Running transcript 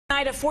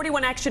Tonight, a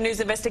 41 Action News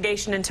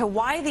investigation into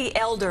why the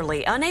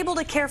elderly, unable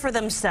to care for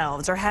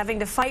themselves, are having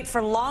to fight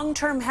for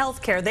long-term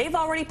health care they've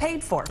already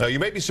paid for. Now, you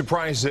may be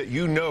surprised that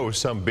you know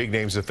some big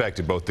names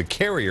affected, both the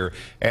carrier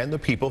and the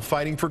people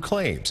fighting for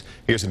claims.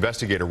 Here's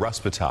investigator Russ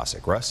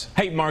Patasic. Russ?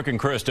 Hey, Mark and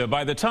Krista,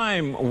 by the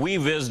time we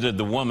visited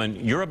the woman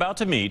you're about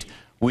to meet,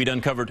 we'd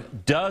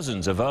uncovered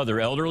dozens of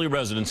other elderly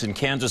residents in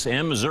Kansas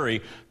and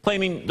Missouri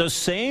claiming the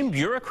same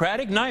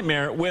bureaucratic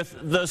nightmare with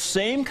the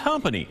same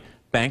company,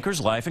 Bankers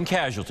Life and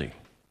Casualty.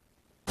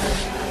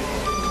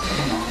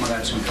 I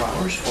got some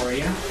flowers for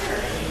you.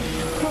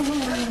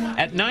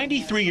 At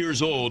 93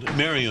 years old,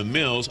 Miriam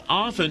Mills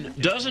often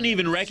doesn't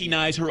even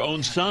recognize her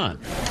own son.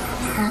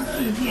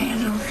 Is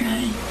Dad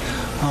okay?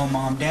 Oh,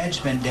 Mom, Dad's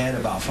been dead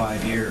about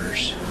 5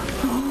 years.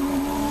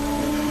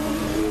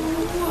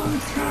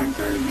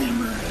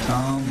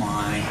 Oh,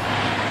 my.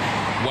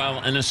 While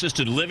an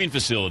assisted living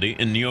facility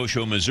in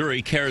Neosho,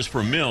 Missouri cares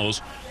for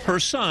Mills, her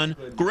son,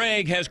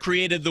 Greg, has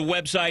created the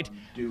website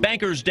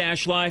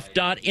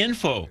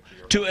bankers-life.info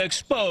to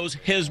expose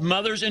his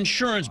mother's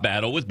insurance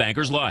battle with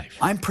Bankers Life.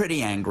 I'm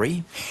pretty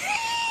angry.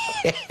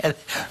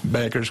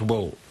 Bankers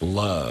will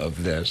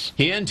love this.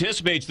 He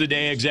anticipates the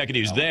day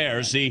executives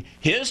there see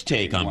his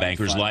take on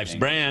Bankers Life's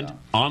brand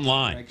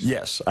online.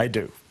 Yes, I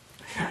do.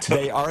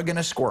 They are going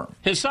to squirm.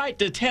 His site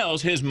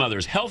details his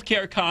mother's health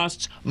care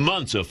costs,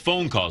 months of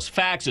phone calls,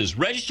 faxes,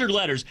 registered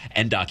letters,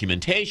 and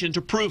documentation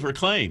to prove her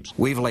claims.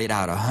 We've laid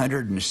out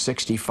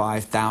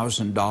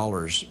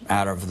 $165,000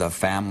 out of the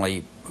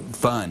family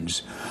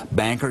funds.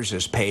 Bankers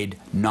has paid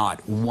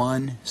not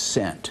 1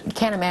 cent. You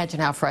can't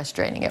imagine how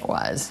frustrating it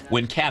was.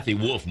 When Kathy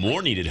Wolf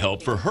Moore needed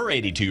help for her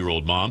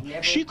 82-year-old mom,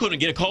 she couldn't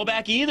get a call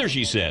back either,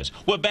 she says.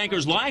 What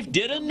Bankers Life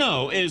didn't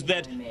know is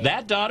that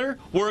daughter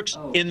works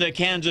in the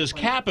Kansas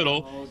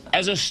Capitol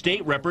as a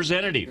state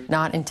representative.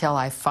 Not until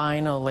I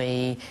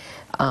finally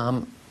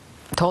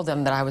told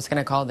them that I was going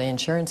to call the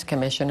insurance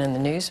commission and the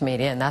news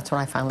media, and that's when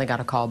I finally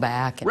got a call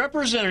back.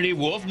 Representative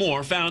Wolf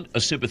Moore found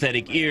a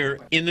sympathetic ear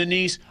in the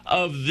niece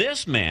of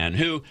this man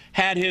who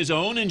had his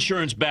own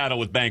insurance battle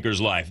with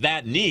Bankers Life.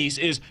 That niece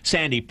is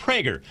Sandy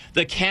Prager,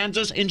 the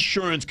Kansas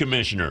Insurance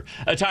Commissioner,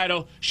 a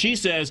title she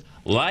says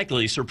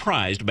likely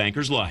surprised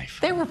Bankers Life.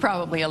 They were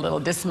probably a little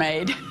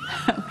dismayed,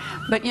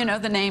 but you know,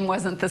 the name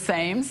wasn't the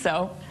same,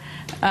 so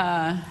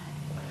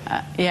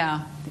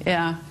yeah.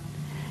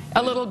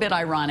 A little bit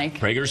ironic.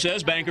 Prager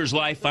says Bankers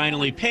Life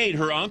finally paid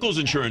her uncle's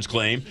insurance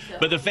claim,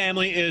 but the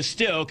family is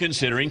still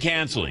considering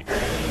canceling.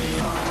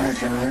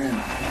 Where's your room?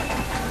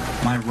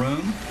 My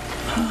room?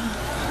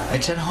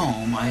 It's at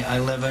home. I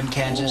live in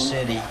Kansas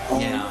City.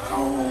 Yeah.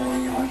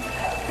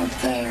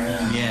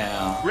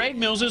 Yeah. Greg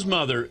Mills'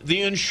 mother,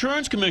 the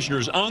insurance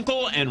commissioner's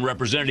uncle, and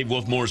Representative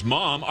Wolf Moore's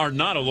mom are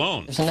not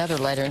alone. There's another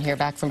letter in here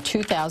back from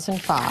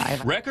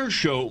 2005. Records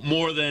show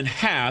more than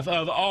half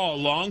of all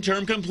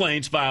long-term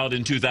complaints filed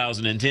in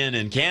 2010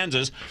 in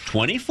Kansas,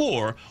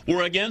 24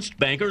 were against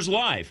Bankers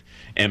Life.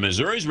 And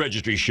Missouri's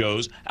registry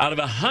shows out of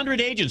 100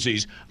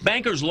 agencies,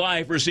 Bankers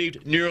Life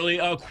received nearly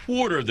a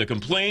quarter of the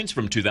complaints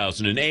from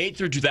 2008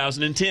 through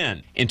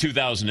 2010. In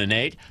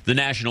 2008, the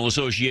National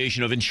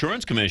Association of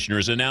Insurance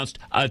Commissioners announced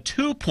a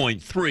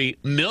 $2.3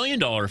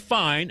 million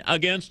fine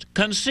against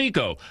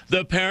Conseco,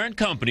 the parent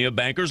company of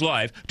Bankers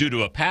Life, due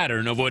to a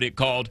pattern of what it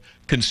called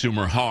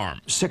consumer harm.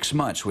 6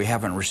 months, we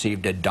haven't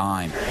received a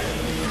dime.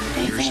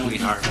 You're a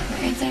sweetheart.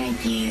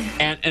 Thank you.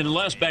 And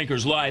unless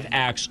Bankers Life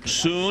acts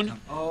soon,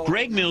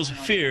 Greg Mills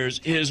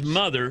fears his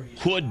mother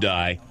could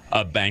die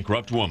a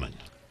bankrupt woman.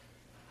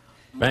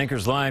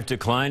 Bankers Life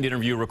declined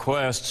interview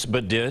requests,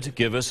 but did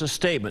give us a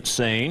statement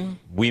saying,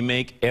 "We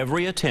make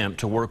every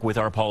attempt to work with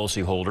our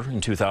policyholder." In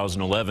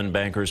 2011,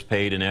 Bankers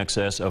paid in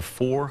excess of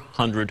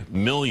 $400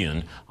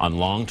 million on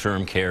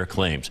long-term care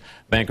claims.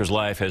 Bankers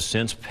Life has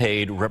since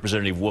paid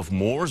Representative Wolf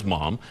Moore's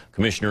mom.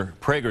 Commissioner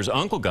Prager's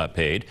uncle got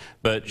paid,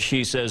 but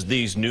she says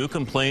these new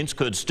complaints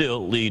could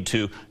still lead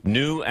to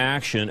new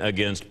action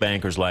against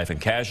Bankers Life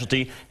and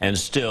Casualty, and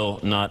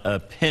still not a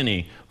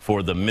penny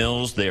for the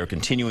Mills. They are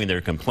continuing their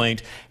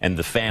complaint, and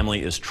the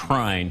family is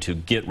trying to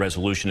get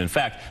resolution. In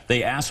fact,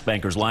 they asked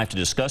Bankers Life to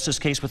discuss this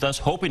case with us,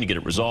 hoping to get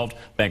it resolved.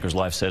 Bankers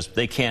Life says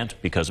they can't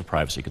because of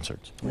privacy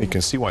concerns. You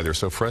can see why they're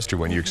so frustrated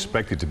when you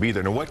expect it to be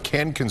there. Now, what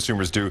can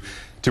consumers do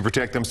to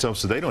protect themselves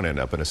so they don't end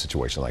up in a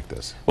situation like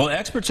this? Well,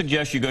 experts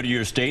suggest you go to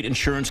your state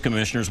insurance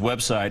commissioner's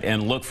website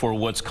and look for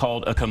what's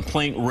called a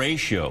complaint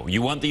ratio.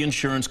 You want the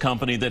insurance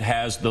company that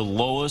has the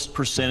lowest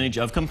percentage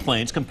of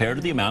complaints compared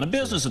to the amount of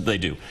business that they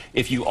do.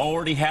 If you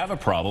already have a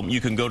problem, you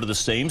can go to the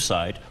same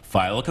site,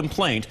 file a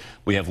complaint.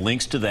 We have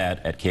links to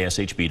that at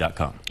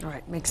kshb.com. All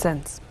right, makes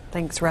sense.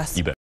 Thanks, Russ.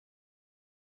 You bet.